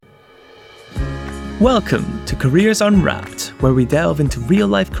Welcome to Careers Unwrapped, where we delve into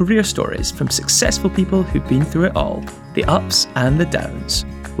real-life career stories from successful people who've been through it all, the ups and the downs.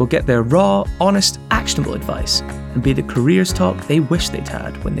 We'll get their raw, honest, actionable advice and be the careers talk they wish they'd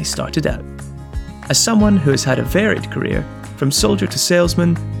had when they started out. As someone who has had a varied career, from soldier to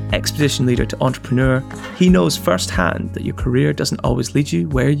salesman, expedition leader to entrepreneur, he knows firsthand that your career doesn't always lead you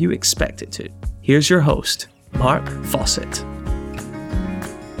where you expect it to. Here's your host, Mark Fawcett.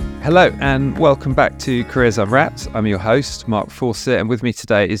 Hello and welcome back to Careers Unwrapped. I'm your host, Mark Fawcett, and with me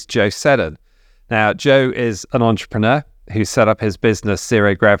today is Joe Seddon. Now, Joe is an entrepreneur who set up his business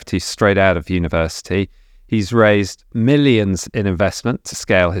Zero Gravity straight out of university. He's raised millions in investment to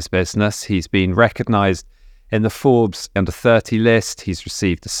scale his business. He's been recognised in the Forbes Under 30 list. He's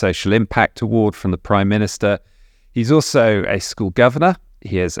received a Social Impact Award from the Prime Minister. He's also a school governor.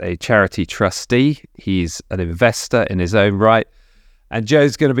 He is a charity trustee. He's an investor in his own right. And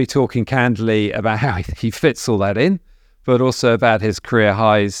Joe's going to be talking candidly about how he fits all that in, but also about his career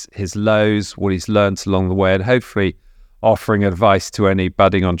highs, his lows, what he's learned along the way, and hopefully offering advice to any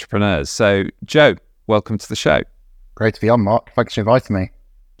budding entrepreneurs. So, Joe, welcome to the show. Great to be on, Mark. Thanks for inviting me.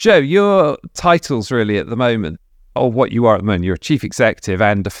 Joe, your titles really at the moment, or what you are at the moment, you're a chief executive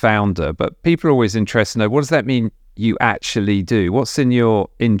and a founder, but people are always interested to know, what does that mean you actually do? What's in your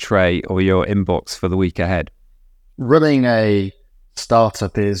in-tray or your inbox for the week ahead? Running a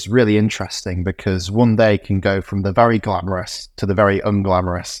startup is really interesting because one day can go from the very glamorous to the very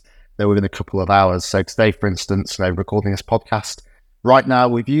unglamorous within a couple of hours. So today, for instance, recording this podcast, right now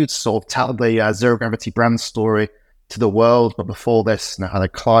we've used sort of tell the Zero Gravity brand story to the world. But before this, I had a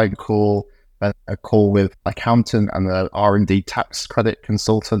client call, a call with an accountant and the R&D tax credit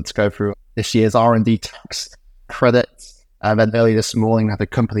consultant to go through this year's R&D tax credits. And then early this morning, I had a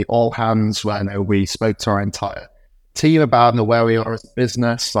company all hands where we spoke to our entire team about where we are as a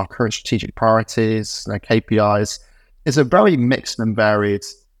business, our current strategic priorities, KPIs. It's a very mixed and varied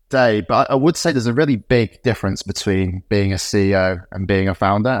day, but I would say there's a really big difference between being a CEO and being a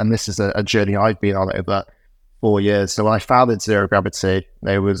founder. And this is a journey I've been on over 4 years. So when I founded Zero Gravity,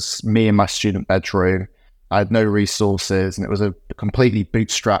 there was me in my student bedroom. I had no resources, and it was a completely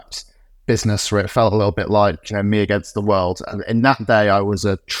bootstrapped business where it felt a little bit like, me against the world. And in that day, I was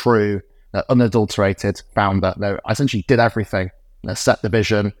a true unadulterated founder. I essentially did everything. Set the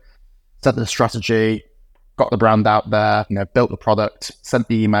vision, set the strategy, got the brand out there, built the product, sent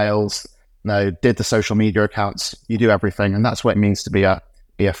the emails, did the social media accounts. You do everything, and that's what it means to be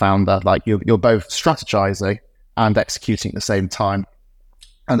a founder. Like you're both strategizing and executing at the same time.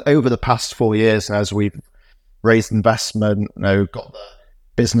 And over the past 4 years, as we've raised investment, got the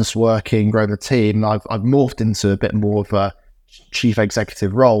business working, grown the team, I've morphed into a bit more of a chief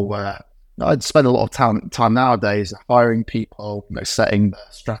executive role where I'd spend a lot of time nowadays hiring people, setting the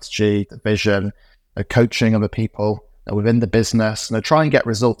strategy, the vision, coaching other people within the business, try and get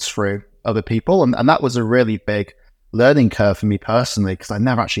results through other people. And that was a really big learning curve for me personally, because I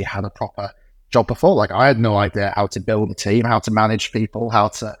never actually had a proper job before. Like I had no idea how to build a team, how to manage people, how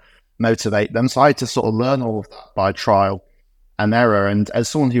to motivate them. So I had to sort of learn all of that by trial and error. And as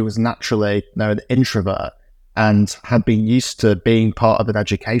someone who was naturally an introvert, and had been used to being part of an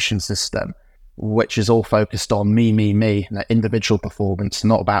education system, which is all focused on me, individual performance,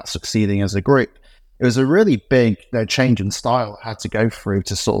 not about succeeding as a group. It was a really big change in style I had to go through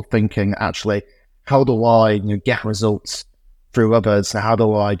to sort of thinking, actually, how do I get results through others? How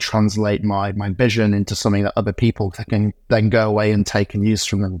do I translate my vision into something that other people can then go away and take and use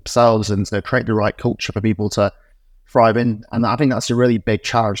from themselves, and create the right culture for people to thrive in? And I think that's a really big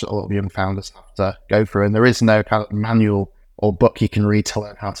challenge that a lot of young founders have to go through. And there is no kind of manual or book you can read to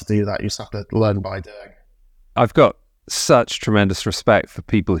learn how to do that. You just have to learn by doing. I've got such tremendous respect for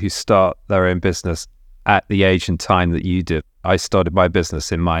people who start their own business at the age and time that you did. I started my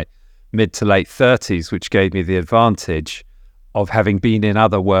business in my mid to late 30s, which gave me the advantage of having been in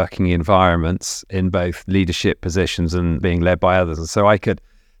other working environments in both leadership positions and being led by others. And so I could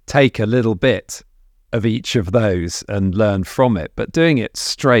take a little bit of each of those and learn from it. But doing it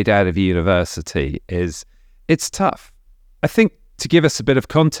straight out of university it's tough. I think to give us a bit of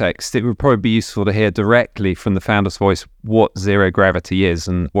context, it would probably be useful to hear directly from the founder's voice what Zero Gravity is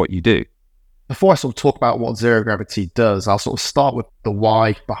and what you do. Before I sort of talk about what Zero Gravity does, I'll sort of start with the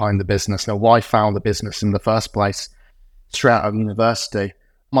why behind the business. Why found the business in the first place straight out of university.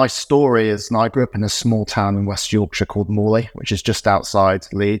 My story is, I grew up in a small town in West Yorkshire called Morley, which is just outside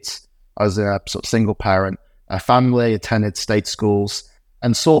Leeds. I was a sort of single parent, a family, attended state schools,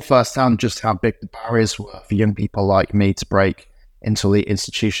 and saw firsthand just how big the barriers were for young people like me to break into elite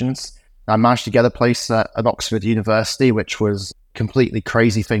institutions. I managed to get a place at Oxford University, which was a completely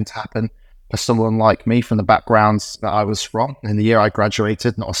crazy thing to happen for someone like me from the backgrounds that I was from. In the year I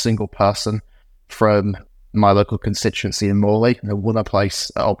graduated, not a single person from my local constituency in Morley won a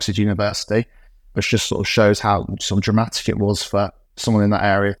place at Oxford University, which just sort of shows how sort of dramatic it was for someone in that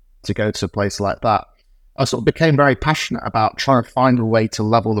area to go to a place like that. I sort of became very passionate about trying to find a way to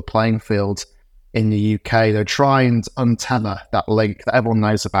level the playing field in the UK, to try and untether that link that everyone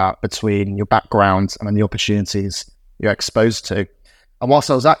knows about between your background and then the opportunities you're exposed to. And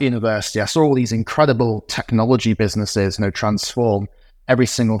whilst I was at university, I saw all these incredible technology businesses, transform every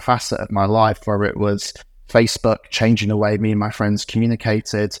single facet of my life, whether it was Facebook changing the way me and my friends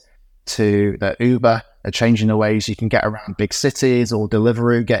communicated, to the Uber changing the ways you can get around big cities, or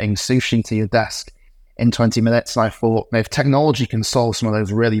Deliveroo getting sushi to your desk in 20 minutes. And I thought, if technology can solve some of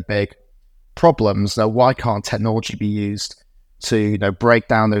those really big problems, why can't technology be used to break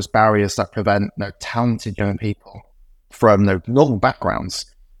down those barriers that prevent talented young people from normal backgrounds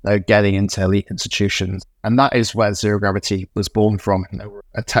getting into elite institutions? And that is where Zero Gravity was born from,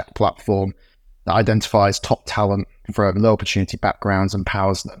 a tech platform that identifies top talent from low opportunity backgrounds and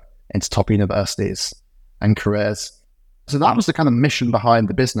powers them into top universities and careers. So that was the kind of mission behind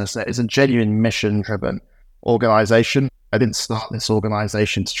the business. It is a genuine mission-driven organization. I didn't start this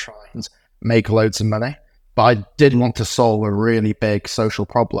organization to try and make loads of money, but I did want to solve a really big social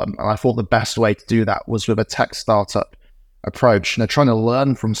problem. And I thought the best way to do that was with a tech startup approach, trying to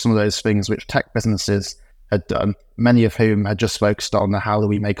learn from some of those things which tech businesses had done, many of whom had just focused on how do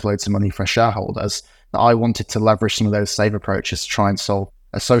we make loads of money for shareholders. I wanted to leverage some of those same approaches to try and solve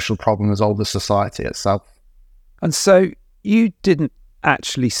a social problem as old as society itself. And so you didn't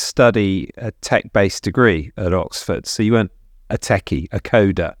actually study a tech-based degree at Oxford. So you weren't a techie, a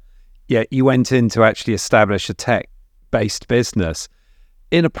coder. Yet you went in to actually establish a tech-based business.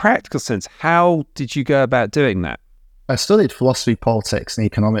 In a practical sense, how did you go about doing that? I studied philosophy, politics, and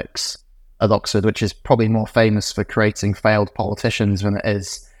economics at Oxford, which is probably more famous for creating failed politicians than it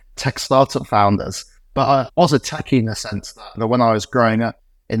is tech startup founders. But I was a techie in the sense that when I was growing up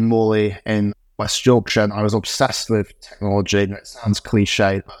in Morley in West Yorkshire, I was obsessed with technology. It sounds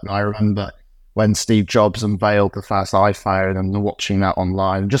cliche, but I remember when Steve Jobs unveiled the first iPhone and watching that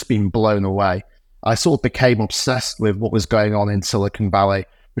online and just being blown away. I sort of became obsessed with what was going on in Silicon Valley,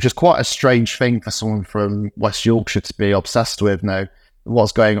 which is quite a strange thing for someone from West Yorkshire to be obsessed with.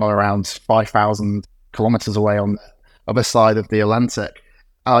 What's going on around 5,000 kilometers away on the other side of the Atlantic.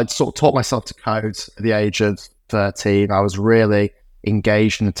 I'd sort of taught myself to code at the age of 13. I was really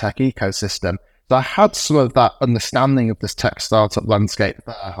engaged in the tech ecosystem. So I had some of that understanding of this tech startup landscape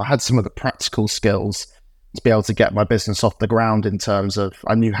there. I had some of the practical skills to be able to get my business off the ground in terms of,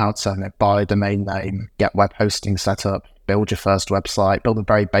 I knew how to buy a domain name, get web hosting set up, build your first website, build a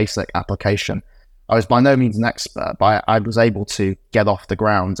very basic application. I was by no means an expert, but I was able to get off the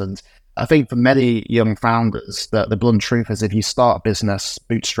ground. And I think for many young founders, the blunt truth is if you start a business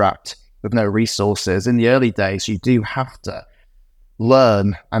bootstrapped with no resources, in the early days, you do have to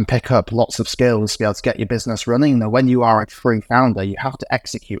learn and pick up lots of skills to be able to get your business running. Now, when you are a free founder, you have to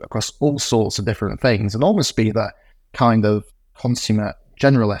execute across all sorts of different things and almost be the kind of consummate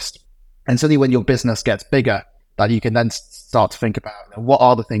generalist. And it's only when your business gets bigger that you can then start to think about what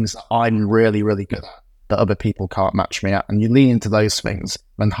are the things that I'm really, really good at that other people can't match me at. And you lean into those things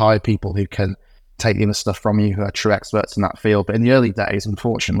and hire people who can take the other stuff from you, who are true experts in that field. But in the early days,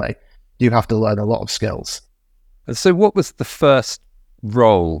 unfortunately, you have to learn a lot of skills. And so what was the first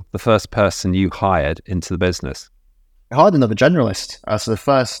role, the first person you hired into the business? I hired another generalist. So the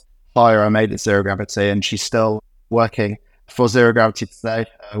first hire I made at Zero Gravity, and she's still working for Zero Gravity today,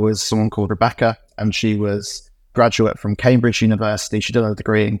 was someone called Rebecca, and she was graduate from Cambridge University. She did a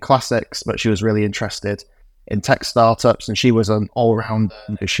degree in classics, but she was really interested in tech startups, and she was an all-rounder.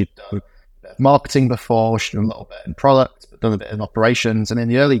 She'd done a bit of marketing before, she'd done a little bit in product, but done a bit in operations. And in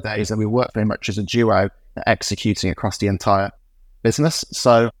the early days, we worked very much as a duo, executing across the entire business.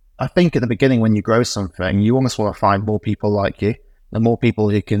 So I think at the beginning, when you grow something, you almost want to find more people like you, the more people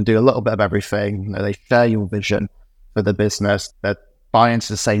who can do a little bit of everything. They share your vision for the business, that buy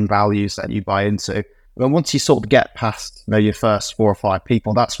into the same values that you buy into. And once you sort of get past your first 4 or 5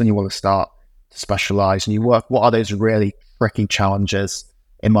 people, that's when you want to start to specialize and you work, what are those really tricky challenges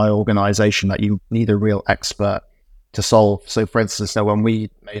in my organization that you need a real expert to solve. So for instance, when we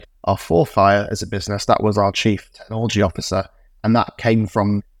made our 4th hire as a business, that was our chief technology officer. And that came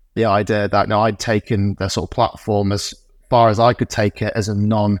from the idea that I'd taken the sort of platform as far as I could take it as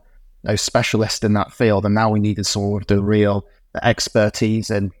a specialist in that field. And now we needed someone with the real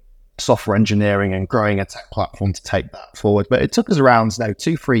expertise in software engineering and growing a tech platform to take that forward. But it took us around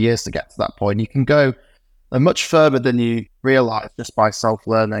 2-3 years to get to that point. You can go much further than you realize just by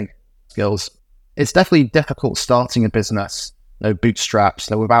self-learning skills. It's definitely difficult starting a business, no bootstraps,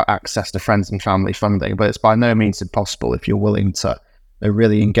 no without access to friends and family funding, but it's by no means impossible if you're willing to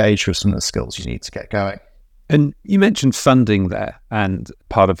really engage with some of the skills you need to get going. And you mentioned funding there, and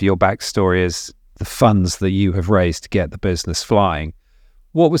part of your backstory is the funds that you have raised to get the business flying.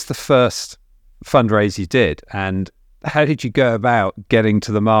 What was the first fundraise you did, and how did you go about getting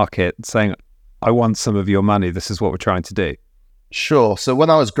to the market saying, I want some of your money, this is what we're trying to do? Sure. So when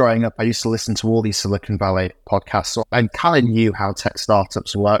I was growing up, I used to listen to all these Silicon Valley podcasts. So I kind of knew how tech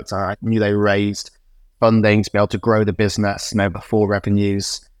startups worked. I knew they raised funding to be able to grow the business, before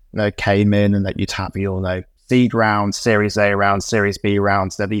revenues, came in, and that you'd have your, seed round, Series A round, Series B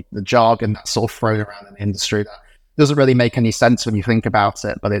rounds. The jargon that's sort of thrown around in the industry that doesn't really make any sense when you think about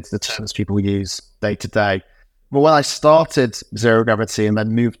it, but it's the terms people use day to day. But when I started Zero Gravity and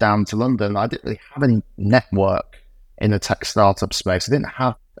then moved down to London, I didn't really have any network in the tech startup space. I didn't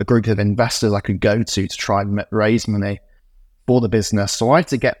have a group of investors I could go to try and raise money for the business. So I had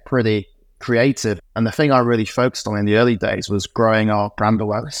to get pretty creative. And the thing I really focused on in the early days was growing our brand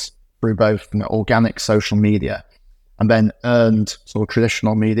awareness through both organic social media and then earned sort of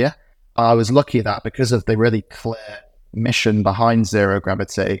traditional media. I was lucky that because of the really clear mission behind Zero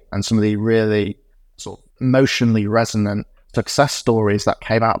Gravity and some of the really sort of emotionally resonant success stories that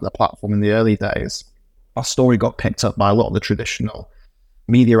came out of the platform in the early days, our story got picked up by a lot of the traditional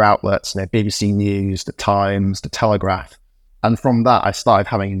media outlets, BBC News, The Times, The Telegraph. And from that, I started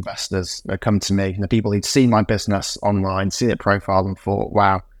having investors come to me, people who'd seen my business online, seen it profiled and thought,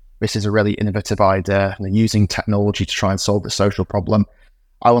 wow, this is a really innovative idea. And they're using technology to try and solve the social problem.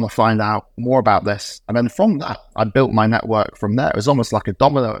 I want to find out more about this. And then from that, I built my network from there. It was almost like a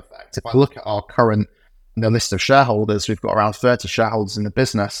domino effect. If I look at our current list of shareholders, we've got around 30 shareholders in the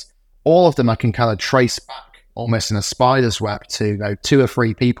business. All of them I can kind of trace back almost in a spider's web to 2 or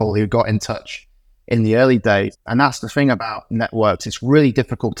 3 people who got in touch in the early days. And that's the thing about networks. It's really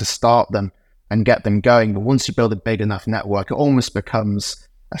difficult to start them and get them going. But once you build a big enough network, it almost becomes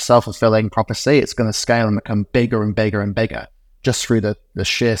a self-fulfilling prophecy. It's going to scale and become bigger and bigger and bigger just through the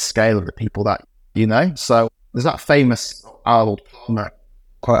sheer scale of the people that you know. So there's that famous Arnold Palmer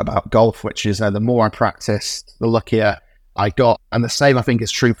quote about golf, which is the more I practiced, the luckier I got. And the same, I think,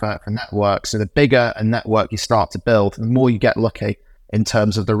 is true for networks. So the bigger a network you start to build, the more you get lucky in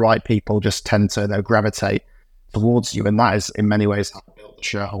terms of the right people just tend to gravitate towards you. And that is, in many ways, how I built the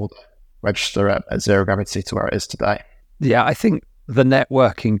shareholder register at Zero Gravity to where it is today. Yeah, I think the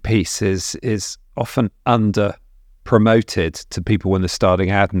networking piece is often under promoted to people when they're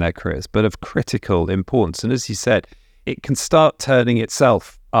starting out in their careers, but of critical importance. And as you said, it can start turning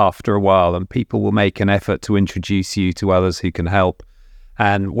itself after a while, and people will make an effort to introduce you to others who can help.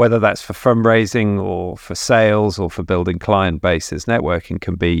 And whether that's for fundraising or for sales or for building client bases, networking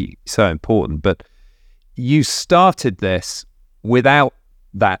can be so important. But you started this without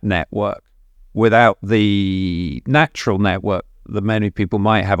that network, without the natural network that many people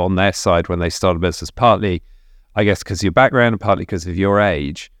might have on their side when they start a business, partly, I guess, because of your background and partly because of your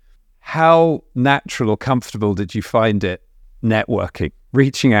age. How natural or comfortable did you find it networking,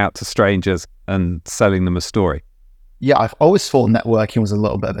 reaching out to strangers and selling them a story? Yeah, I've always thought networking was a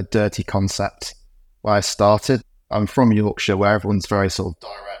little bit of a dirty concept when I started. I'm from Yorkshire, where everyone's very sort of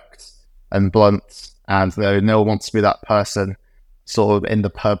direct and blunt, and no one wants to be that person sort of in the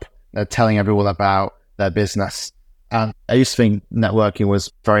pub telling everyone about their business. And I used to think networking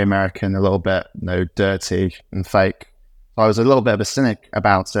was very American, a little bit dirty and fake. I was a little bit of a cynic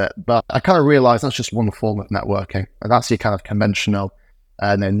about it, but I kind of realized that's just one form of networking, and that's your kind of conventional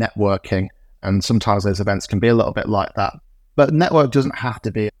networking. And sometimes those events can be a little bit like that. But network doesn't have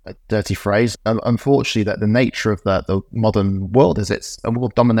to be a dirty phrase. Unfortunately, that the nature of the modern world is it's a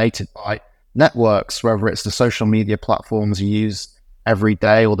world dominated by networks, whether it's the social media platforms you use every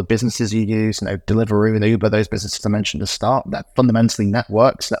day or the businesses you use, Deliveroo and Uber, those businesses I mentioned to start, they're fundamentally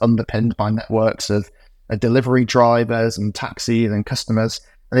networks. They're underpinned by networks of delivery drivers and taxis and customers.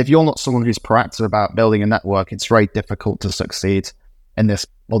 And if you're not someone who's proactive about building a network, it's very difficult to succeed in this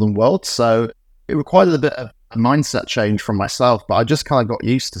modern world. So it required a bit of a mindset change from myself, but I just kind of got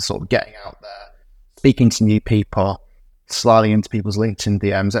used to sort of getting out there, speaking to new people, sliding into people's LinkedIn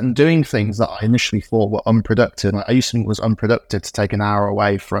DMs and doing things that I initially thought were unproductive. I used to think it was unproductive to take an hour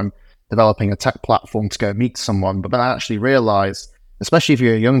away from developing a tech platform to go meet someone. But then I actually realized, especially if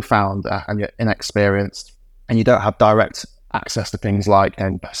you're a young founder and you're inexperienced and you don't have direct access to things like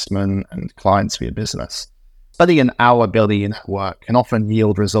investment and clients for your business, spending an hour building a network can often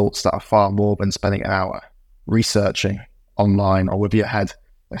yield results that are far more than spending an hour researching online or with your head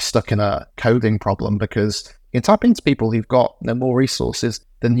stuck in a coding problem, because You can tap into people who've got more resources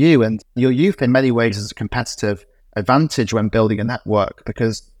than you, and your youth in many ways is a competitive advantage when building a network,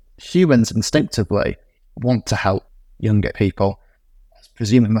 because humans instinctively want to help younger people. I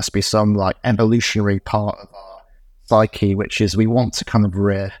presume it must be some like evolutionary part of our psyche, which is we want to kind of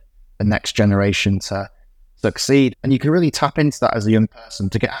rear the next generation to succeed. And you can really tap into that as a young person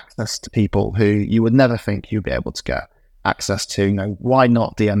to get access to people who you would never think you'd be able to get access to. Why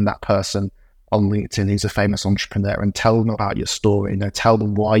not DM that person on LinkedIn who's a famous entrepreneur and tell them about your story, tell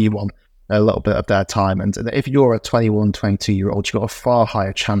them why you want a little bit of their time. And if you're a 21, 22-year-old, you've got a far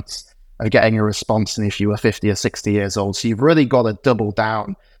higher chance of getting a response than if you were 50 or 60 years old. So you've really got to double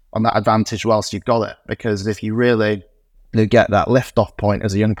down on that advantage whilst you've got it, because if you really get that lift-off point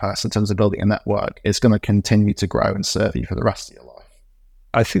as a young person in terms of building a network, it's going to continue to grow and serve you for the rest of your life.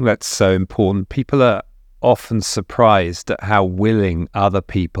 I think that's so important. People are often surprised at how willing other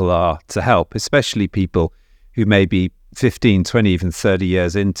people are to help, especially people who may be 15, 20, even 30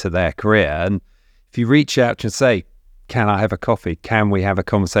 years into their career. And if you reach out and say, can I have a coffee? Can we have a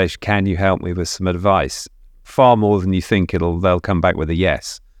conversation? Can you help me with some advice? Far more than you think they'll come back with a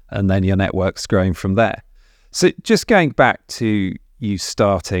yes. And then your network's growing from there. So just going back to you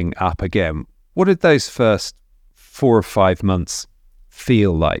starting up again, what did those first 4 or 5 months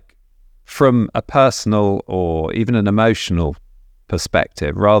feel like from a personal or even an emotional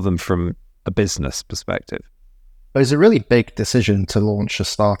perspective rather than from a business perspective? It was a really big decision to launch a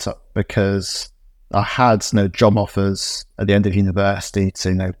startup, because I had no job offers at the end of university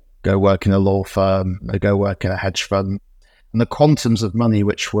to go work in a law firm, go work in a hedge fund. And the quantums of money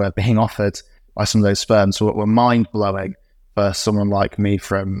which were being offered by some of those firms were mind-blowing for someone like me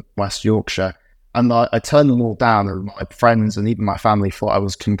from West Yorkshire. And I turned them all down, and my friends and even my family thought I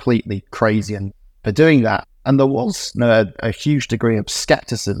was completely crazy for doing that. And there was a huge degree of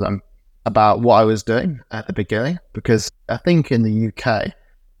skepticism about what I was doing at the beginning, because I think in the UK,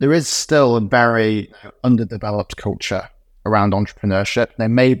 there is still a very underdeveloped culture around entrepreneurship. There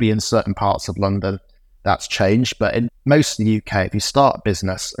may be in certain parts of London that's changed, but in most of the UK, if you start a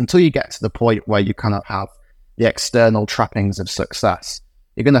business, until you get to the point where you kind of have the external trappings of success,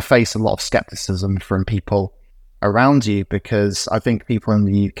 you're going to face a lot of skepticism from people around you, because I think people in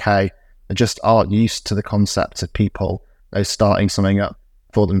the UK just aren't used to the concept of people starting something up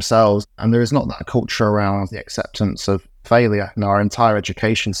for themselves. And there is not that culture around the acceptance of failure. And our entire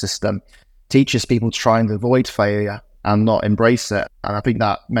education system teaches people to try and avoid failure and not embrace it. And I think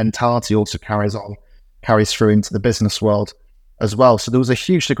that mentality also carries through into the business world as well. So there was a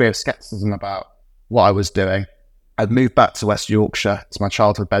huge degree of skepticism about what I was doing. I'd moved back to West Yorkshire, to my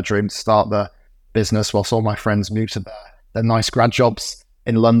childhood bedroom, to start the business, whilst all my friends moved to their nice grad jobs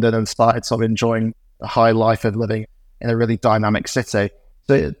in London and started sort of enjoying the high life of living in a really dynamic city.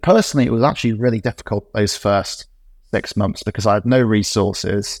 So personally, it was actually really difficult those first 6 months, because I had no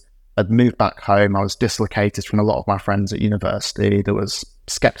resources. I'd moved back home. I was dislocated from a lot of my friends at university. There was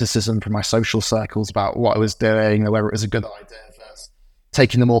skepticism from my social circles about what I was doing, whether it was a good idea versus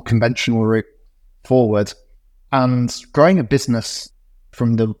taking the more conventional route forward. And growing a business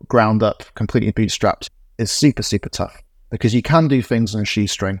from the ground up, completely bootstrapped, is super, super tough, because you can do things on a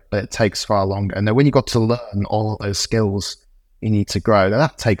shoestring, but it takes far longer. And then when you've got to learn all of those skills you need to grow,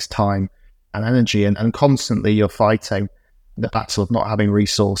 that takes time and energy, and constantly you're fighting the battle of not having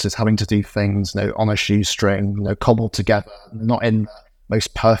resources, having to do things on a shoestring, cobbled together, not in the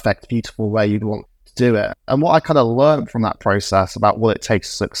most perfect, beautiful way you'd want to do it. And what I kind of learned from that process about what it takes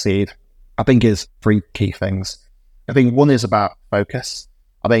to succeed, I think, is 3 key things. I think one is about focus.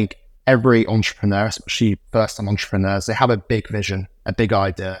 I think every entrepreneur, especially first-time entrepreneurs, they have a big vision, a big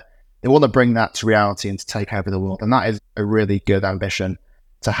idea. They want to bring that to reality and to take over the world. And that is a really good ambition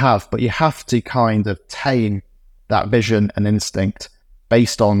to have. But you have to kind of tame that vision and instinct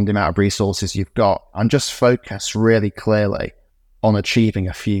based on the amount of resources you've got, and just focus really clearly on achieving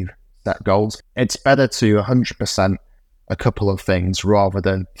a few set goals. It's better to 100% a couple of things rather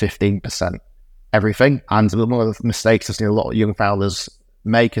than 15% everything. And one of the mistakes I've seen a lot of young founders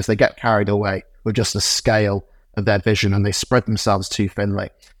make is they get carried away with just the scale of their vision and they spread themselves too thinly.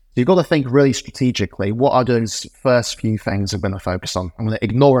 So you've got to think really strategically, what are those first few things I'm going to focus on? I'm going to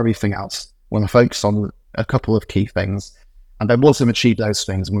ignore everything else. I'm going to focus on a couple of key things. And then once I've achieved those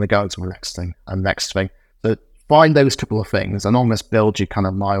things, I'm going to go into the next thing and next thing. So find those couple of things and almost build your kind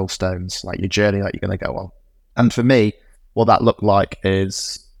of milestones, like your journey that you're going to go on. And for me, what that looked like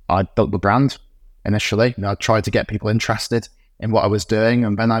is I built the brand initially. I tried to get people interested in what I was doing.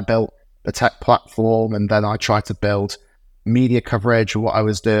 And then I built the tech platform. And then I tried to build media coverage of what I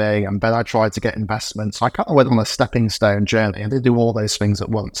was doing. And then I tried to get investments. So I kind of went on a stepping stone journey and did do all those things at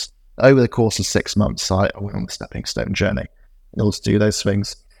once. over the course of 6 months, I went on the stepping stone journey in order to do those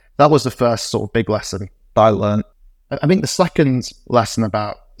things. That was the first sort of big lesson that I learned. I think the second lesson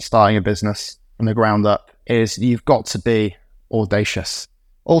about starting a business from the ground up is you've got to be audacious.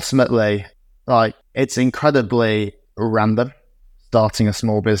 Ultimately, like, it's incredibly random starting a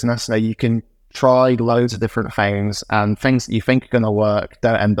small business. Now, you can try loads of different things, and things that you think are going to work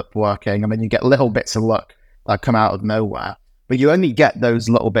don't end up working. I mean, you get little bits of luck that come out of nowhere, but you only get those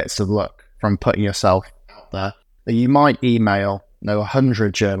little bits of luck from putting yourself out there. That you might email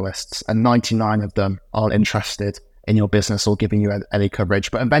 100 journalists and 99 of them aren't interested in your business or giving you any coverage,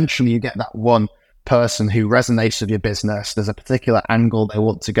 but eventually you get that one person who resonates with your business. There's a particular angle they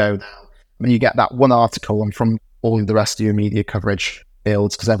want to go down, and you get that one article, and from all of the rest of your media coverage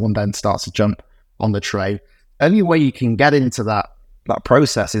builds, because everyone then starts to jump on the train. Only way you can get into that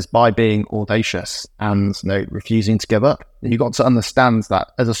process is by being audacious and refusing to give up. You've got to understand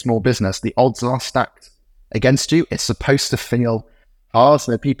that as a small business, the odds are stacked against you. It's supposed to feel hard.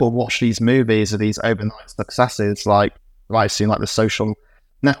 So people watch these movies of these overnight successes, like I've seen like The Social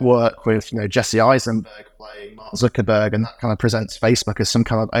Network with Jesse Eisenberg playing Mark Zuckerberg, and that kind of presents Facebook as some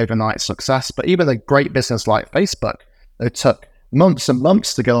kind of overnight success. But even a great business like Facebook, it took months and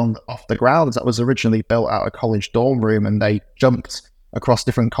months to get off the ground. That was originally built out a college dorm room, and they jumped across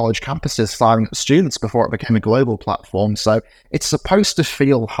different college campuses signing up students before it became a global platform. So it's supposed to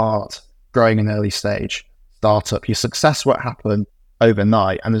feel hard growing an early stage startup. Your success won't happen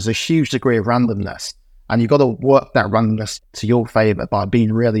overnight, and there's a huge degree of randomness, and you've got to work that randomness to your favor by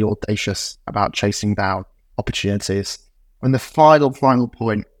being really audacious about chasing down opportunities. And the final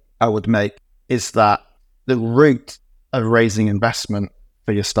point I would make is that the route of raising investment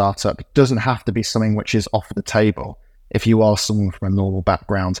for your startup doesn't have to be something which is off the table. If you are someone from a normal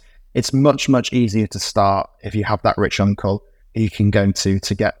background, it's much, much easier to start if you have that rich uncle who you can go to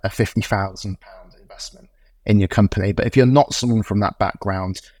get a £50,000 investment in your company. But if you're not someone from that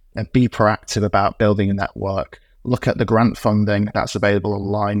background, then be proactive about building a network. Look at the grant funding that's available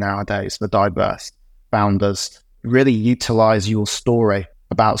online nowadays for diverse founders. Really utilize your story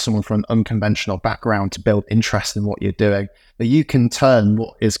about someone from an unconventional background to build interest in what you're doing. But you can turn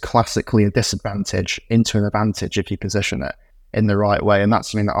what is classically a disadvantage into an advantage if you position it in the right way. And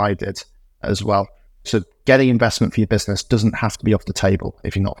that's something that I did as well. So getting investment for your business doesn't have to be off the table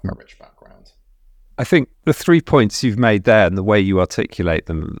if you're not from a rich background. I think the 3 points you've made there and the way you articulate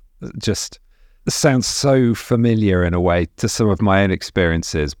them just sounds so familiar in a way to some of my own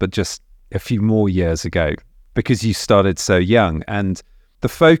experiences, but just a few more years ago, because you started so young. And the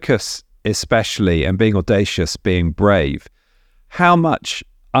focus especially, and being audacious, being brave, how much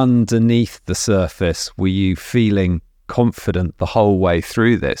underneath the surface were you feeling confident the whole way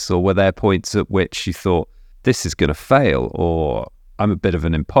through this? Or were there points at which you thought, this is going to fail, or I'm a bit of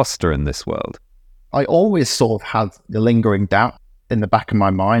an imposter in this world? I always sort of had the lingering doubt in the back of my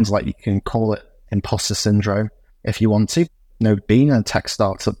mind, like you can call it imposter syndrome if you want to. Being in a tech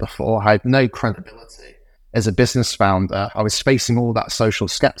startup before, I had no credibility as a business founder. I was facing all that social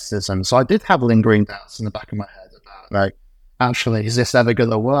skepticism. So I did have lingering doubts in the back of my head about, actually, is this ever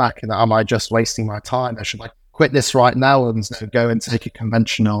going to work? And am I just wasting my time? Or should I quit this right now and go and take a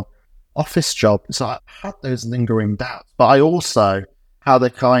conventional office job? So I had those lingering doubts. But I also had a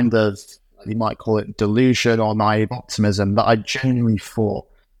kind of, you might call it delusion or naive optimism, that I genuinely thought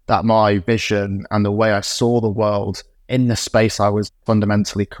that my vision and the way I saw the world in this space, I was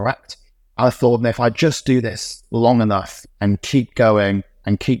fundamentally correct. I thought that if I just do this long enough and keep going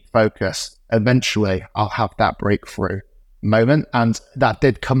and keep focused, eventually I'll have that breakthrough moment. And that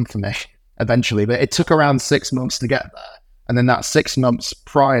did come for me eventually, but it took around 6 months to get there. And then that 6 months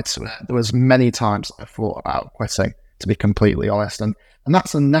prior to it, there was many times I thought about quitting, to be completely honest. And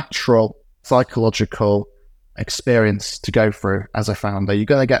that's a natural psychological experience to go through as a founder. You're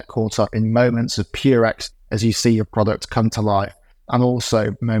going to get caught up in moments of pure as you see your product come to life, and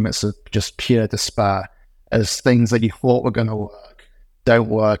also moments of just pure despair as things that you thought were going to work don't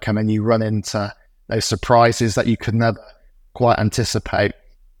work, and then you run into those surprises that you could never quite anticipate.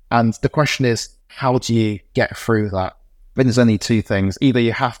 And the question is, how do you get through that? I think there's only two things. Either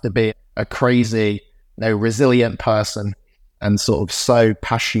you have to be a crazy, resilient person and sort of so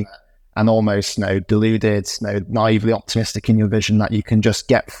passionate and almost deluded, naively optimistic in your vision that you can just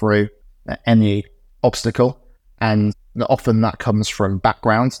get through any obstacle. And often that comes from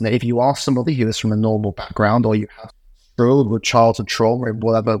backgrounds. And if you are somebody who is from a normal background, or you have struggled with childhood trauma in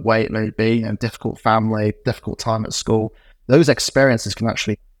whatever way it may be, difficult family, difficult time at school, those experiences can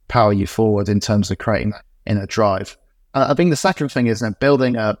actually power you forward in terms of creating that inner drive. I think the second thing is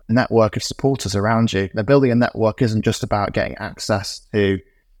building a network of supporters around you. Building a network isn't just about getting access to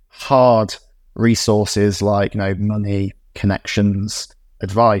hard resources like, money, connections,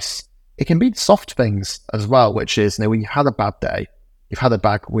 advice. It can be soft things as well, which is, when you've had a bad day, you've had a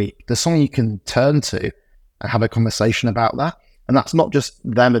bad week, there's someone you can turn to and have a conversation about that. And that's not just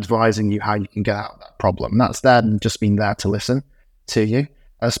them advising you how you can get out of that problem. That's them just being there to listen to you.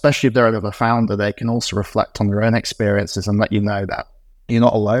 Especially if they're another founder, they can also reflect on their own experiences and let you know that you're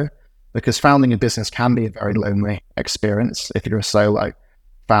not alone. Because founding a business can be a very lonely experience if you're a solo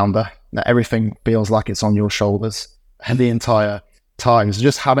founder. That everything feels like it's on your shoulders and the entire time. So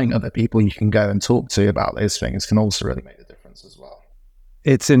just having other people you can go and talk to about those things can also really make a difference as well.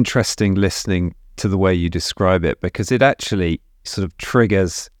 It's interesting listening to the way you describe it, because it actually sort of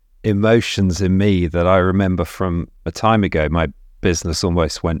triggers emotions in me that I remember from a time ago. My business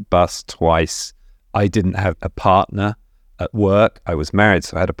almost went bust twice. I didn't have a partner at work. I was married,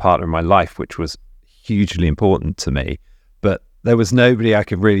 so I had a partner in my life, which was hugely important to me. But there was nobody I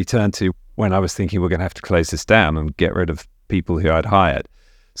could really turn to when I was thinking we're going to have to close this down and get rid of people who I'd hired.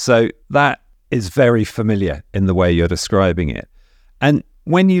 So that is very familiar in the way you're describing it. And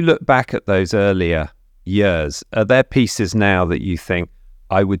when you look back at those earlier years, are there pieces now that you think,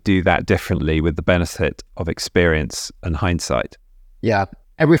 I would do that differently with the benefit of experience and hindsight? Yeah,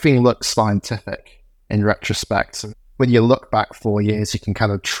 everything looks scientific in retrospect. When you look back 4 years, you can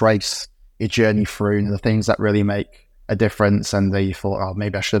kind of trace your journey through and the things that really make a difference. And then you thought, oh,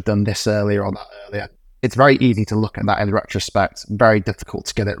 maybe I should have done this earlier or that earlier. It's very easy to look at that in retrospect. Very difficult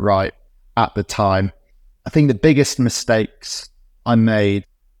to get it right at the time. I think the biggest mistakes I made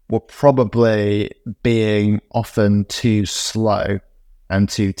were probably being often too slow and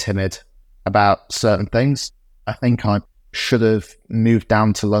too timid about certain things. I think I should have moved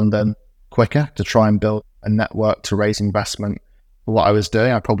down to London quicker to try and build a network to raise investment for what I was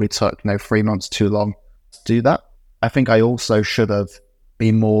doing. I probably took 3 months too long to do that. I think I also should have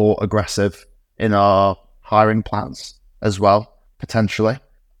been more aggressive in our hiring plans as well, potentially.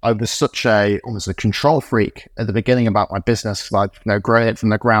 I was such almost a control freak at the beginning about my business, like, growing it from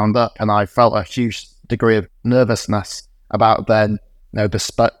the ground up. And I felt a huge degree of nervousness about then,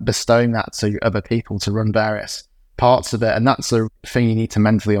 bestowing that to other people to run various parts of it. And that's a thing you need to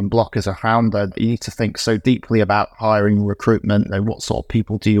mentally unblock as a founder. You need to think so deeply about hiring, recruitment, what sort of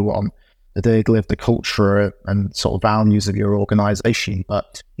people do you want? Do they live the culture and sort of values of your organization?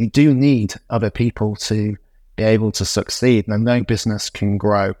 But you do need other people to be able to succeed, and no business can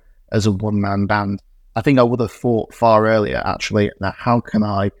grow as a one-man band. I think I would have thought far earlier, actually, that how can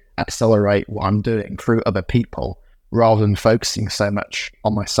I accelerate what I'm doing through other people rather than focusing so much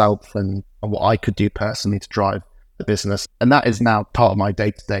on myself and on what I could do personally to drive the business. And that is now part of my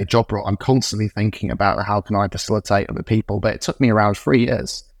day-to-day job role. I'm constantly thinking about how can I facilitate other people, but it took me around 3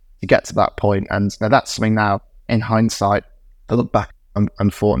 years to get to that point. And that's something now, in hindsight, I look back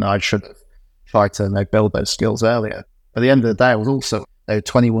and thought, no, I should have tried to build those skills earlier. At the end of the day, I was also a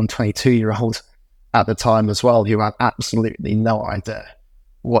 21, 22-year-old at the time as well, who had absolutely no idea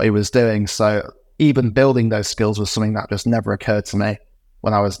what he was doing. So even building those skills was something that just never occurred to me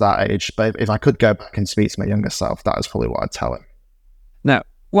when I was that age. But if I could go back and speak to my younger self, that is probably what I'd tell him. Now,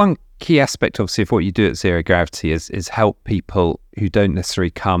 one key aspect, obviously, of what you do at Zero Gravity is help people who don't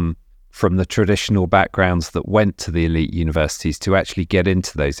necessarily come from the traditional backgrounds that went to the elite universities to actually get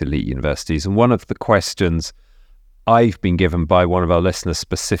into those elite universities. And one of the questions I've been given by one of our listeners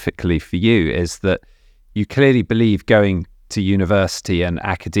specifically for you is that you clearly believe going to university and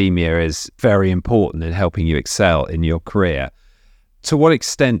academia is very important in helping you excel in your career. To what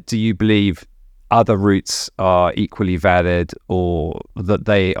extent do you believe other routes are equally valid, or that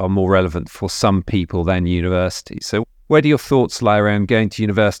they are more relevant for some people than university? So where do your thoughts lie around going to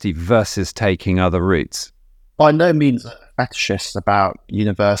university versus taking other routes? By no means a fetishist about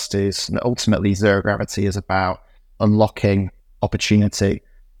universities. And ultimately, Zero Gravity is about unlocking opportunity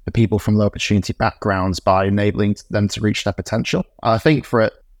for people from low opportunity backgrounds by enabling them to reach their potential. I think for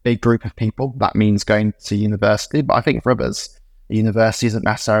a big group of people, that means going to university. But I think for others, university isn't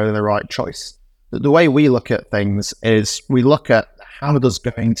necessarily the right choice. The way we look at things is we look at how does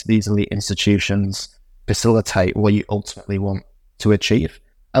going to these elite institutions facilitate what you ultimately want to achieve.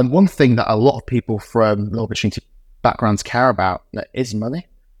 And one thing that a lot of people from low opportunity backgrounds care about is money.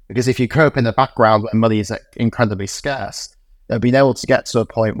 Because if you grow up in a background where money is incredibly scarce, being able to get to a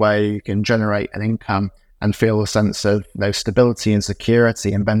point where you can generate an income and feel a sense of stability and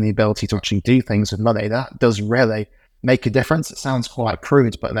security, and then the ability to actually do things with money, that does really make a difference. It sounds quite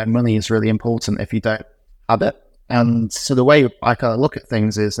crude, but then money is really important if you don't have it. And so the way I kind of look at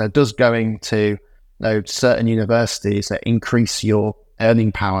things is, does going to certain universities that increase your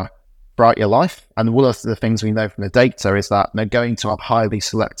earning power throughout your life. And one of the things we know from the data is that going to a highly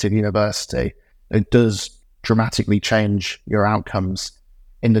selective university, it does dramatically change your outcomes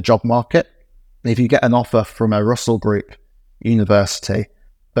in the job market. If you get an offer from a Russell Group university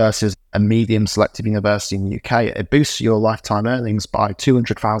versus a medium selective university in the UK, it boosts your lifetime earnings by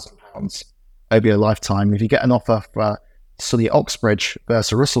 £200,000 over your lifetime. If you get an offer for study at Oxbridge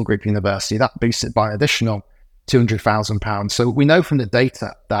versus a Russell Group university, that boosts it by an additional £200,000. So we know from the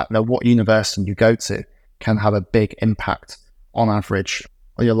data that what university you go to can have a big impact on average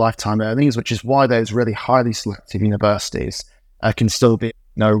on your lifetime earnings, which is why those really highly selective universities can still be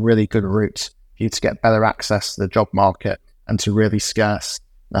a really good route for you to get better access to the job market and to really scarce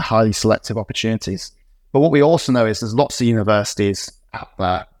highly selective opportunities. But what we also know is there's lots of universities out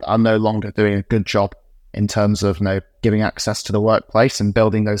there that are no longer doing a good job in terms of giving access to the workplace and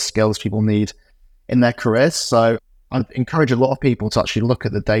building those skills people need in their careers. So I encourage a lot of people to actually look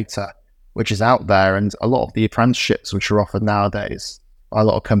at the data which is out there, and a lot of the apprenticeships which are offered nowadays by a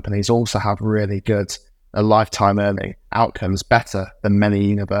lot of companies also have really good lifetime earning outcomes, better than many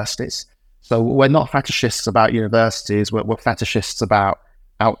universities. So we're not fetishists about universities, we're fetishists about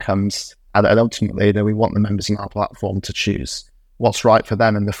outcomes, and ultimately we want the members in our platform to choose what's right for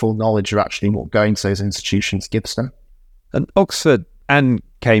them and the full knowledge of actually what going to those institutions gives them. And Oxford and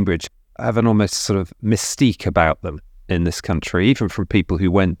Cambridge have an almost sort of mystique about them in this country, even from people who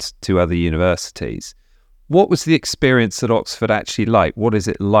went to other universities. What was the experience at Oxford actually like? What is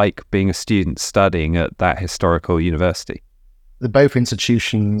it like being a student studying at that historical university? Both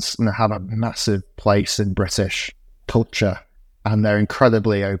institutions have a massive place in British culture, and they're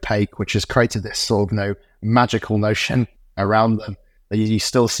incredibly opaque, which has created this sort of magical notion around them. You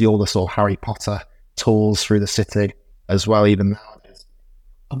still see all the sort of Harry Potter tours through the city as well, even nowadays.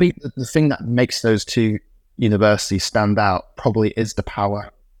 I think the thing that makes those two universities stand out probably is the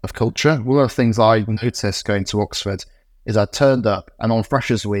power of culture. One of the things I noticed going to Oxford is I turned up, and on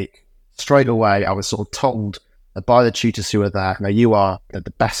Freshers Week, straight away I was sort of told by the tutors who were there, you are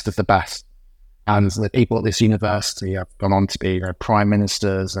the best of the best. And the people at this university have gone on to be prime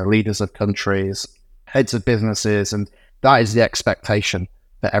ministers, leaders of countries, heads of businesses, and that is the expectation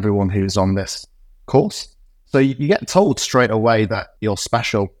for everyone who's on this course. So you get told straight away that you're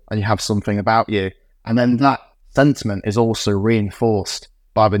special and you have something about you. And then that sentiment is also reinforced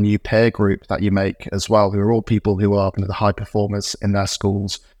by the new peer group that you make as well, who are all people who are the high performers in their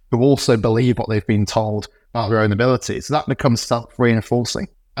schools, who also believe what they've been told about their own abilities. So that becomes self-reinforcing.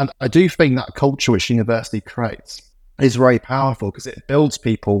 And I do think that culture which university creates is very powerful because it builds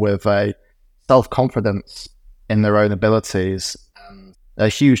people with a self-confidence in their own abilities and a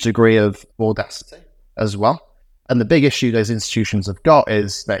huge degree of audacity as well. And the big issue those institutions have got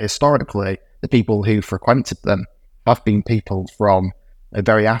is that historically, the people who frequented them have been people from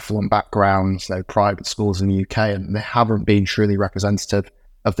very affluent backgrounds, private schools in the UK, and they haven't been truly representative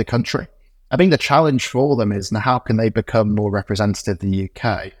of the country. I think the challenge for them is how can they become more representative of the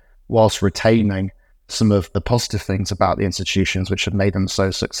UK whilst retaining some of the positive things about the institutions which have made them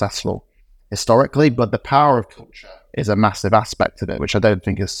so successful historically. But the power of culture is a massive aspect of it, which I don't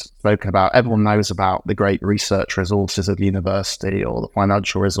think is spoken about. Everyone knows about the great research resources of the university or the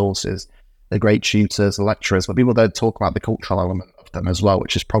financial resources, the great tutors, the lecturers, but people don't talk about the cultural element of them as well,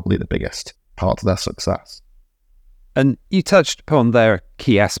 which is probably the biggest part of their success. And you touched upon there a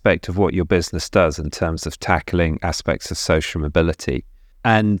key aspect of what your business does in terms of tackling aspects of social mobility.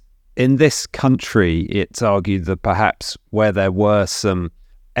 And in this country, it's argued that perhaps where there were some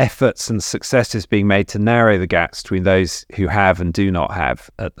efforts and successes being made to narrow the gaps between those who have and do not have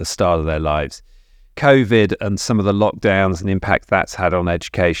at the start of their lives, COVID and some of the lockdowns and impact that's had on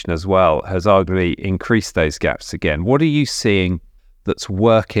education as well has arguably increased those gaps again. What are you seeing that's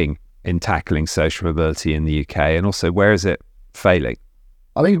working in tackling social mobility in the UK, and also where is it failing?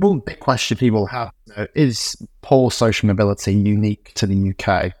 I think one big question people have is poor social mobility unique to the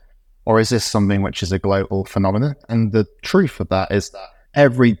UK, or is this something which is a global phenomenon? And the truth of that is that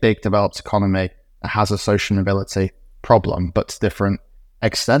every big developed economy has a social mobility problem, but to different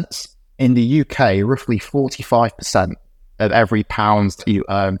extents. In the UK, roughly 45% of every pound that you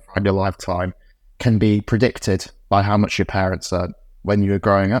earn in your lifetime can be predicted by how much your parents earn when you were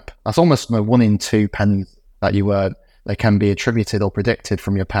growing up. That's almost 1 in 2 pennies that you earn that can be attributed or predicted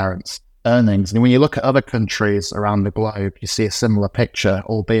from your parents' earnings. And when you look at other countries around the globe, you see a similar picture,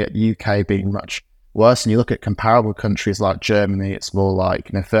 albeit the UK being much worse. And you look at comparable countries like Germany, it's more like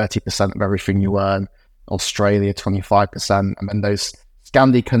 30% of everything you earn, Australia 25%, and then those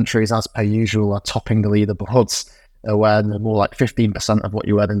Scandi countries, as per usual, are topping the leaderboards, where more like 15% of what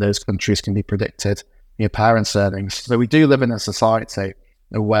you earn in those countries can be predicted your parents' earnings. So we do live in a society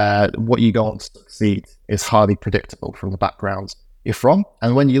where what you go on to succeed is highly predictable from the background you're from.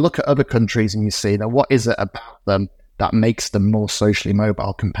 And when you look at other countries and you see, now, what is it about them that makes them more socially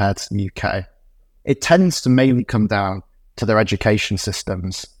mobile compared to the UK? It tends to mainly come down to their education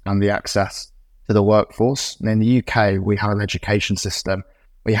systems and the access to the workforce. And in the UK, we have an education system.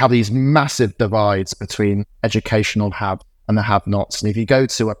 We have these massive divides between educational have and the have-nots. And if you go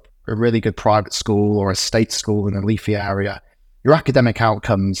to a really good private school or a state school in a leafy area, your academic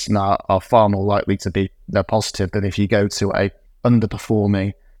outcomes now are far more likely to be positive than if you go to a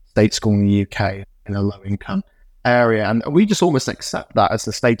underperforming state school in the UK in a low-income area. And we just almost accept that as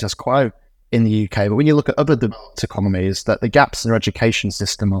the status quo in the UK. But when you look at other developed economies, that the gaps in their education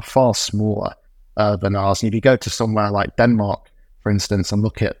system are far smaller than ours. And if you go to somewhere like Denmark, for instance, and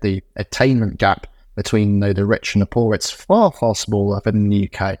look at the attainment gap between the rich and the poor, it's far, far smaller than in the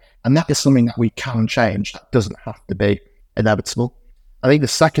UK. And that is something that we can change. That doesn't have to be inevitable. I think the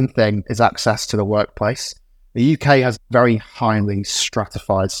second thing is access to the workplace. The UK has a very highly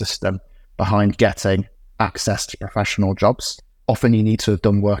stratified system behind getting access to professional jobs. Often you need to have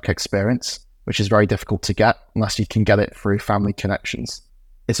done work experience, which is very difficult to get unless you can get it through family connections.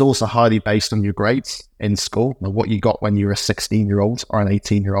 It's also highly based on your grades in school, what you got when you were a 16-year-old or an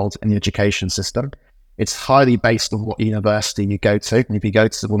 18-year-old in the education system. It's highly based on what university you go to. And if you go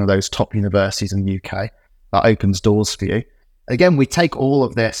to one of those top universities in the UK, that opens doors for you. Again, we take all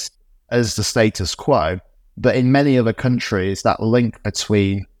of this as the status quo, but in many other countries, that link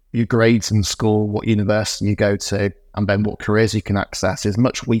between your grades in school, what university you go to, and then what careers you can access is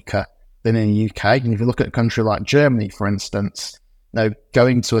much weaker than in the UK. And if you look at a country like Germany, for instance,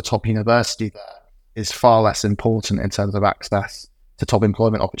 going to a top university there is far less important in terms of access to top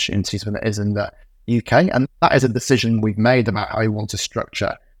employment opportunities than it is in the UK. And that is a decision we've made about how we want to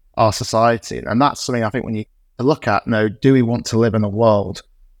structure our society. And that's something I think when you look at, do we want to live in a world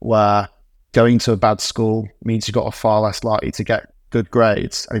where going to a bad school means you've got a far less likely to get good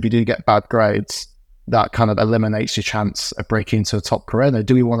grades? And if you do get bad grades, that kind of eliminates your chance of breaking into a top career. Now,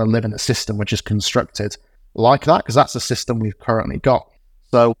 do we want to live in a system which is constructed like that? Because that's the system we've currently got.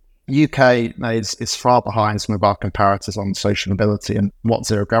 So UK is far behind some of our comparators on social mobility, and what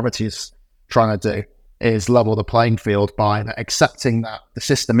zero gravity is trying to do is level the playing field by accepting that the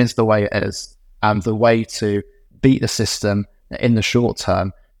system is the way it is, and the way to beat the system in the short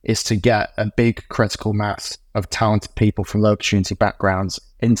term is to get a big critical mass of talented people from low opportunity backgrounds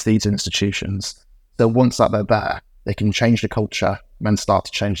into these institutions. So once that they're there, they can change the culture and then start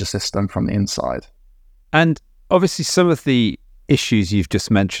to change the system from the inside. And obviously some of the issues you've just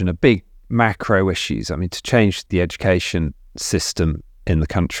mentioned are big macro issues. I mean, to change the education system in the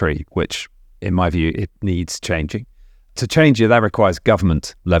country, which in my view, it needs changing. To change it, that requires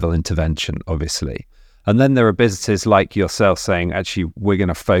government level intervention, obviously. And then there are businesses like yourself saying, actually, we're going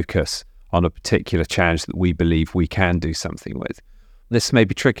to focus on a particular challenge that we believe we can do something with. This may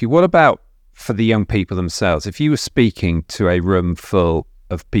be tricky. What about for the young people themselves? If you were speaking to a room full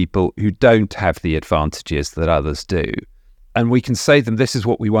of people who don't have the advantages that others do, and we can say to them, this is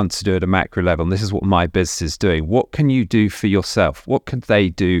what we want to do at a macro level, and this is what my business is doing. What can you do for yourself? What can they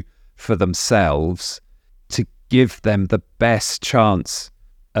do for themselves to give them the best chance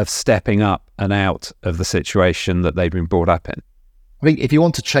of stepping up and out of the situation that they've been brought up in? I think if you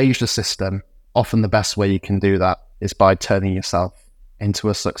want to change the system, often the best way you can do that is by turning yourself into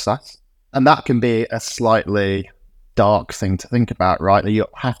a success. And that can be a slightly dark thing to think about, right? That you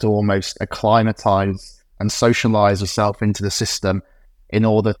have to almost acclimatize and socialize yourself into the system in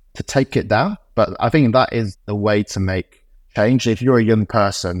order to take it down. But I think that is the way to make change. If you're a young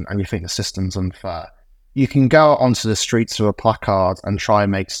person and you think the system's unfair, you can go onto the streets with a placard and try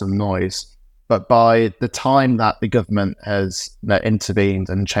and make some noise. But by the time that the government has intervened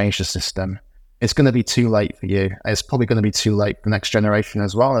and changed the system, it's going to be too late for you. It's probably going to be too late for the next generation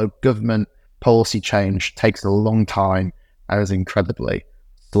as well. Government policy change takes a long time and is incredibly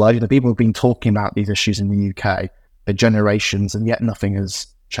slow. The people have been talking about these issues in the UK for generations, and yet nothing has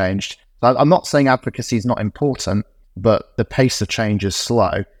changed. So I'm not saying advocacy is not important, but the pace of change is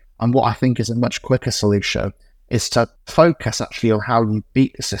slow. And what I think is a much quicker solution is to focus actually on how you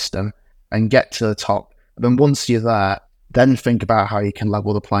beat the system and get to the top. And then once you're there, then think about how you can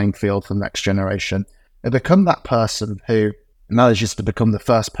level the playing field for the next generation and become that person who manages to become the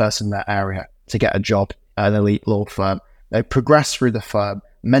first person in their area to get a job at an elite law firm. They progress through the firm,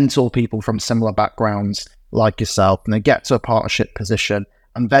 mentor people from similar backgrounds like yourself, and they get to a partnership position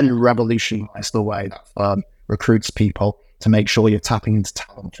and then revolutionize the way that firm recruits people to make sure you're tapping into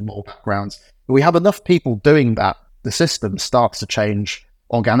talent from all backgrounds. If we have enough people doing that, the system starts to change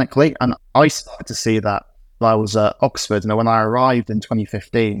organically. And I started to see that I was at Oxford, and when I arrived in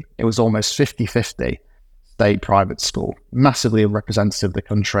 2015, it was almost 50-50 state private school, massively representative of the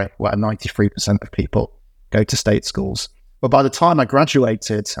country, where 93% of people go to state schools. But by the time I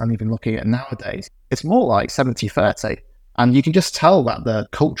graduated, and even looking at it nowadays, it's more like 70-30. And you can just tell that the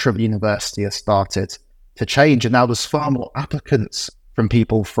culture of the university has started to change. And now there's far more applicants from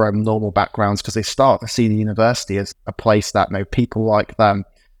people from normal backgrounds because they start to see the university as a place that people like them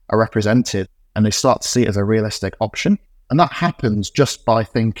are represented, and they start to see it as a realistic option. And that happens just by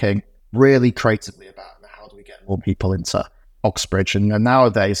thinking really creatively about how do we get more people into Oxbridge. And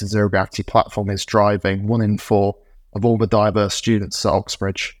nowadays, the Zero Gravity platform is driving 1 in 4 of all the diverse students at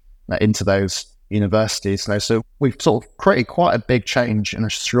Oxbridge into those universities. So we've sort of created quite a big change in a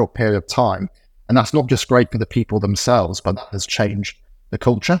short period of time. And that's not just great for the people themselves, but that has changed the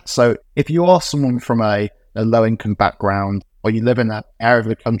culture. So if you are someone from a low-income background, or you live in that area of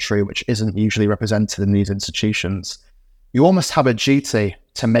the country which isn't usually represented in these institutions, you almost have a duty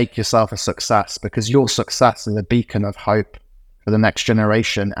to make yourself a success, because your success is a beacon of hope for the next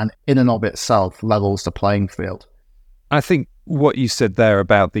generation, and in and of itself levels the playing field. I think what you said there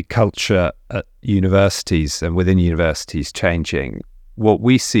about the culture at universities and within universities changing, what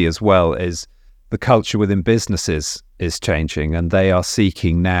we see as well is the culture within businesses is changing, and they are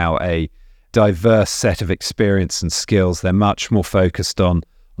seeking now a diverse set of experience and skills. They're much more focused on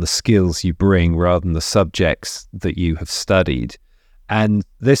the skills you bring rather than the subjects that you have studied. And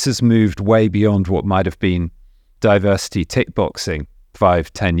this has moved way beyond what might have been diversity tick boxing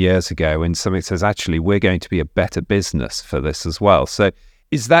 5-10 years ago, and something says, actually, we're going to be a better business for this as well. So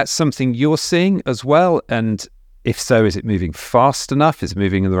is that something you're seeing as well? And if so, is it moving fast enough? Is it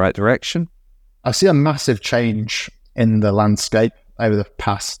moving in the right direction? I see a massive change in the landscape over the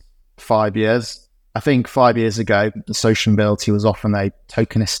past 5 years. I think 5 years ago, the social mobility was often a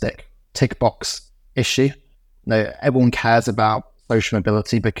tokenistic tick box issue. Everyone cares about social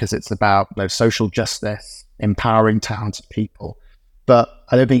mobility because it's about social justice, empowering talented people. But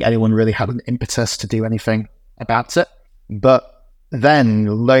I don't think anyone really had an impetus to do anything about it. But then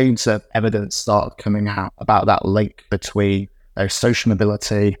loads of evidence started coming out about that link between social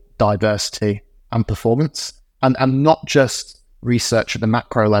mobility, diversity, and performance. And not just research at the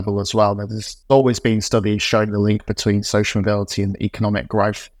macro level as well. There's always been studies showing the link between social mobility and economic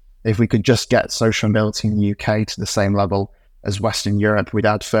growth. If we could just get social mobility in the UK to the same level as Western Europe, we'd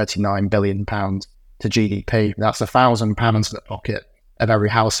add £39 billion to GDP. That's £1,000 in the pocket of every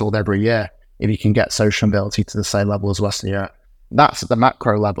household every year if you can get social mobility to the same level as Western Europe. That's at the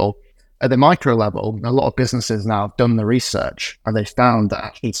macro level. At the micro level, a lot of businesses now have done the research, and they found that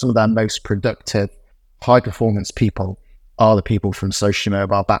actually some of their most productive, high-performance people are the people from socially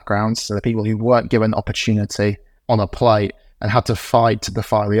mobile backgrounds. So the people who weren't given opportunity on a plate and had to fight to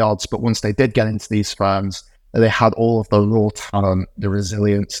defy the odds. But once they did get into these firms, they had all of the raw talent, the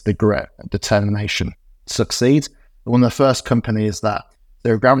resilience, the grit, and determination to succeed. One of the first companies that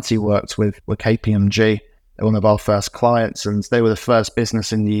Zero Gravity worked with were KPMG. They're one of our first clients, and they were the first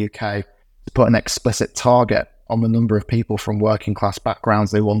business in the UK to put an explicit target on the number of people from working class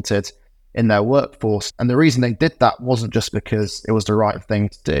backgrounds they wanted in their workforce. And the reason they did that wasn't just because it was the right thing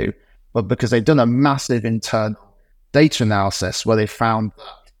to do, but because they'd done a massive internal data analysis where they found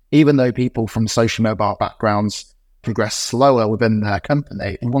that even though people from social mobile backgrounds progress slower within their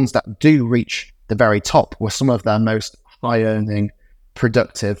company, the ones that do reach the very top were some of their most high-earning,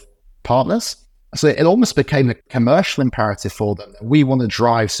 productive partners. So it almost became a commercial imperative for them that we want to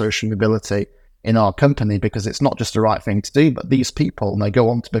drive social mobility in our company because it's not just the right thing to do, but these people, they go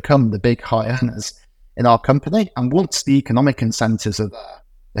on to become the big high earners in our company. And once the economic incentives are there,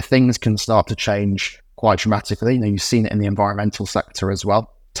 the things can start to change quite dramatically. You've seen it in the environmental sector as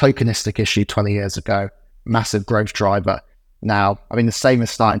well. Tokenistic issue 20 years ago, massive growth driver. Now, the same is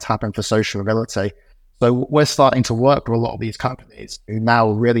starting to happen for social mobility. So we're starting to work with a lot of these companies who now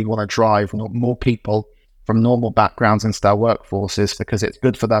really want to drive more people from normal backgrounds into their workforces because it's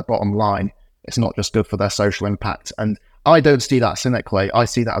good for their bottom line. It's not just good for their social impact. And I don't see that cynically. I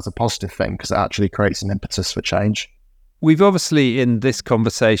see that as a positive thing because it actually creates an impetus for change. We've obviously, in this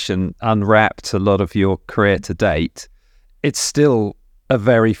conversation, unwrapped a lot of your career to date. It's still a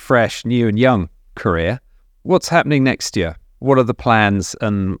very fresh, new and young career. What's happening next year? What are the plans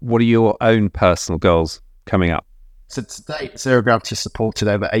and what are your own personal goals coming up? So to date, Zero Gravity supported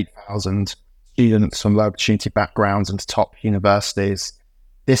over 8,000 students from low opportunity backgrounds into top universities.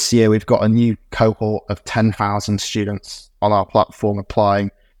 This year, we've got a new cohort of 10,000 students on our platform applying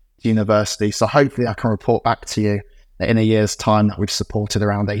to university. So hopefully I can report back to you in a year's time that we've supported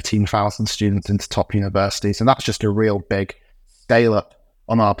around 18,000 students into top universities. And that's just a real big scale up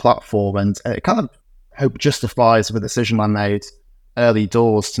on our platform. And it kind of hope justifies the decision I made early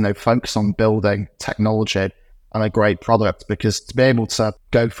doors to focus on building technology and a great product, because to be able to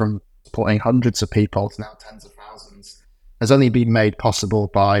go from supporting hundreds of people to now tens of thousands has only been made possible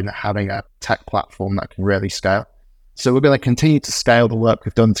by having a tech platform that can really scale. So we're going to continue to scale the work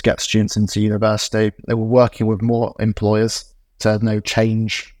we've done to get students into university. We're working with more employers to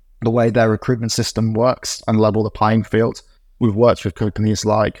change the way their recruitment system works and level the playing field. We've worked with companies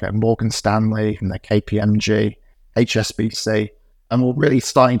like Morgan Stanley and KPMG, HSBC, and we're really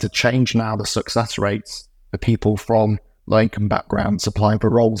starting to change now the success rates for people from low-income backgrounds applying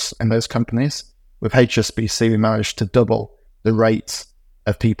for roles in those companies. With HSBC, we managed to double the rate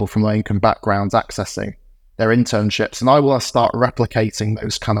of people from low-income backgrounds accessing their internships. And I want to start replicating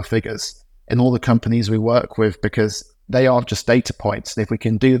those kind of figures in all the companies we work with, because they aren't just data points. And if we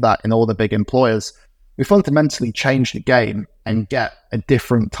can do that in all the big employers, we fundamentally change the game and get a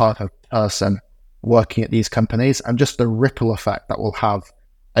different type of person working at these companies, and just the ripple effect that will have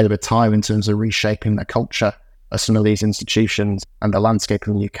over time in terms of reshaping the culture of some of these institutions and the landscape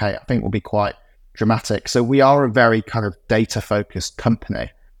in the UK, I think will be quite dramatic. So we are a very kind of data-focused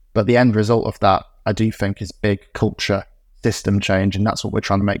company, but the end result of that, I do think, is big culture system change, and that's what we're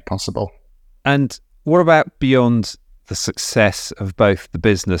trying to make possible. And what about beyond the success of both the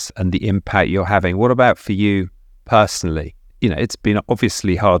business and the impact you're having? What about for you personally? It's been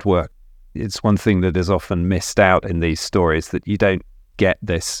obviously hard work. It's one thing that is often missed out in these stories, that you don't get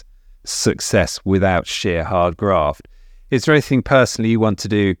this success without sheer hard graft. Is there anything personally you want to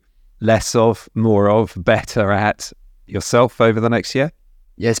do less of, more of, better at yourself over the next year?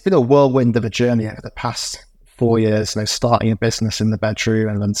 Yeah, it's been a whirlwind of a journey over the past 4 years, starting a business in the bedroom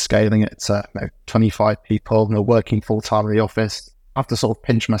and then scaling it to 25 people, working full time in the office. I have to sort of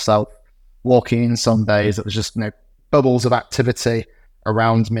pinch myself walking in some days. It was just, bubbles of activity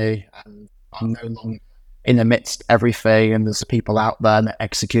around me, and I'm no longer in amidst everything, and there's people out there that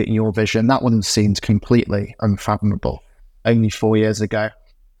executing your vision. That one seemed completely unfathomable only 4 years ago.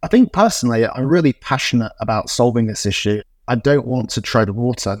 I think personally, I'm really passionate about solving this issue. I don't want to tread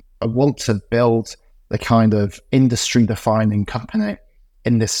water. I want to build the kind of industry-defining company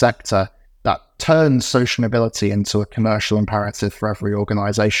in this sector that turns social mobility into a commercial imperative for every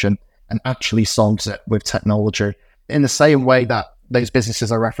organization and actually solves it with technology. In the same way that those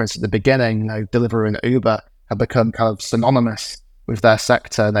businesses I referenced at the beginning, Deliveroo and Uber, have become kind of synonymous with their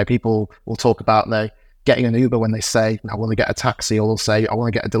sector. People will talk about getting an Uber when they say, I want to get a taxi, or they'll say, I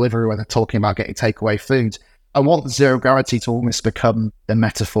want to get a Deliveroo when they're talking about getting takeaway food. I want zero gravity to almost become the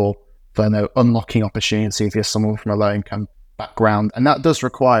metaphor for unlocking opportunity if you're someone from a low-income background. And that does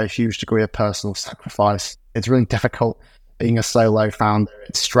require a huge degree of personal sacrifice. It's really difficult being a solo founder.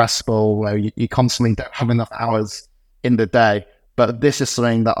 It's stressful. You constantly don't have enough hours in the day. But this is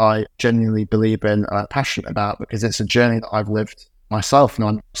something that I genuinely believe in and I'm passionate about, because it's a journey that I've lived myself, and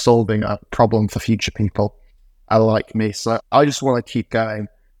I'm solving a problem for future people like me. So I just want to keep going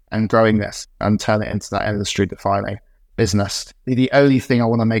and growing this and turn it into that industry-defining business. The only thing I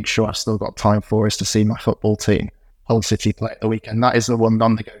want to make sure I've still got time for is to see my football team, Hull City, play at the weekend. That is the one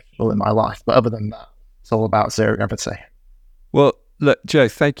non-negotiable in my life. But other than that, it's all about zero gravity. Well, look, Joe,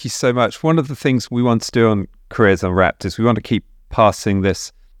 thank you so much. One of the things we want to do on Careers Unwrapped is we want to keep passing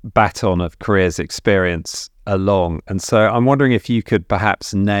this baton of careers experience along. And so I'm wondering if you could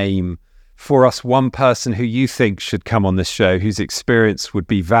perhaps name for us one person who you think should come on this show, whose experience would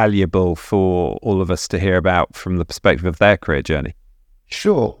be valuable for all of us to hear about from the perspective of their career journey.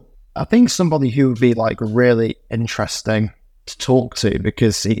 Sure. I think somebody who would be really interesting to talk to,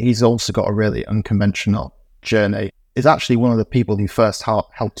 because he's also got a really unconventional journey, is actually one of the people who first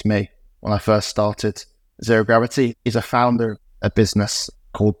helped me when I first started Zero Gravity. He's a founder of a business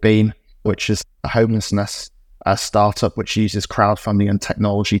called Beam, which is a homelessness startup which uses crowdfunding and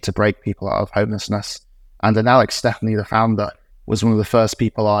technology to break people out of homelessness. And then Alex Stephanie, the founder, was one of the first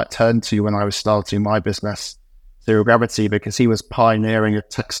people I turned to when I was starting my business, Zero Gravity, because he was pioneering a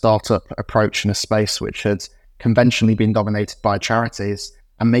tech startup approach in a space which had conventionally been dominated by charities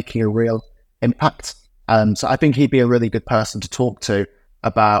and making a real impact. So I think he'd be a really good person to talk to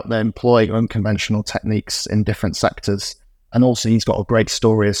about employing unconventional techniques in different sectors. And also he's got a great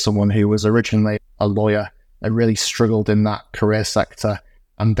story as someone who was originally a lawyer and really struggled in that career sector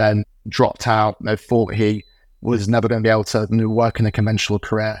and then dropped out, thought he was never going to be able to work in a conventional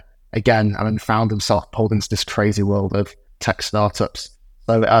career again, and then found himself pulled into this crazy world of tech startups.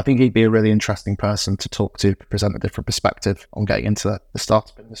 So I think he'd be a really interesting person to talk to present a different perspective on getting into the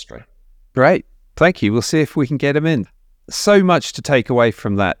startup industry. Great. Thank you. We'll see if we can get him in. So much to take away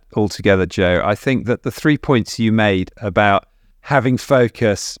from that altogether, Joe. I think that the 3 points you made about having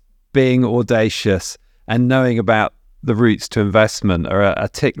focus, being audacious, and knowing about the routes to investment are a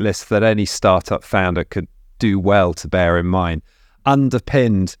tick list that any startup founder could do well to bear in mind,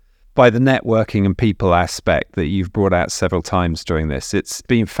 underpinned by the networking and people aspect that you've brought out several times during this. It's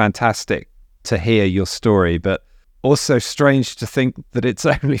been fantastic to hear your story, but also strange to think that it's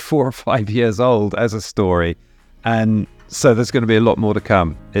only 4 or 5 years old as a story. And so there's going to be a lot more to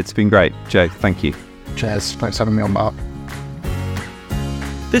come. It's been great. Joe, thank you. Cheers. Thanks for having me on, Mark.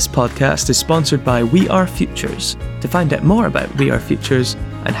 This podcast is sponsored by We Are Futures. To find out more about We Are Futures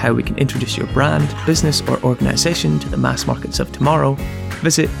and how we can introduce your brand, business or organisation to the mass markets of tomorrow,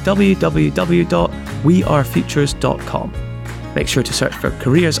 visit www.wearefutures.com. Make sure to search for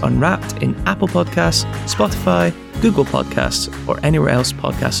Careers Unwrapped in Apple Podcasts, Spotify, Google Podcasts, or anywhere else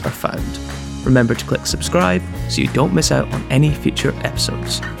podcasts are found. Remember to click subscribe so you don't miss out on any future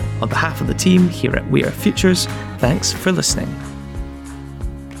episodes. On behalf of the team here at We Are Futures, thanks for listening.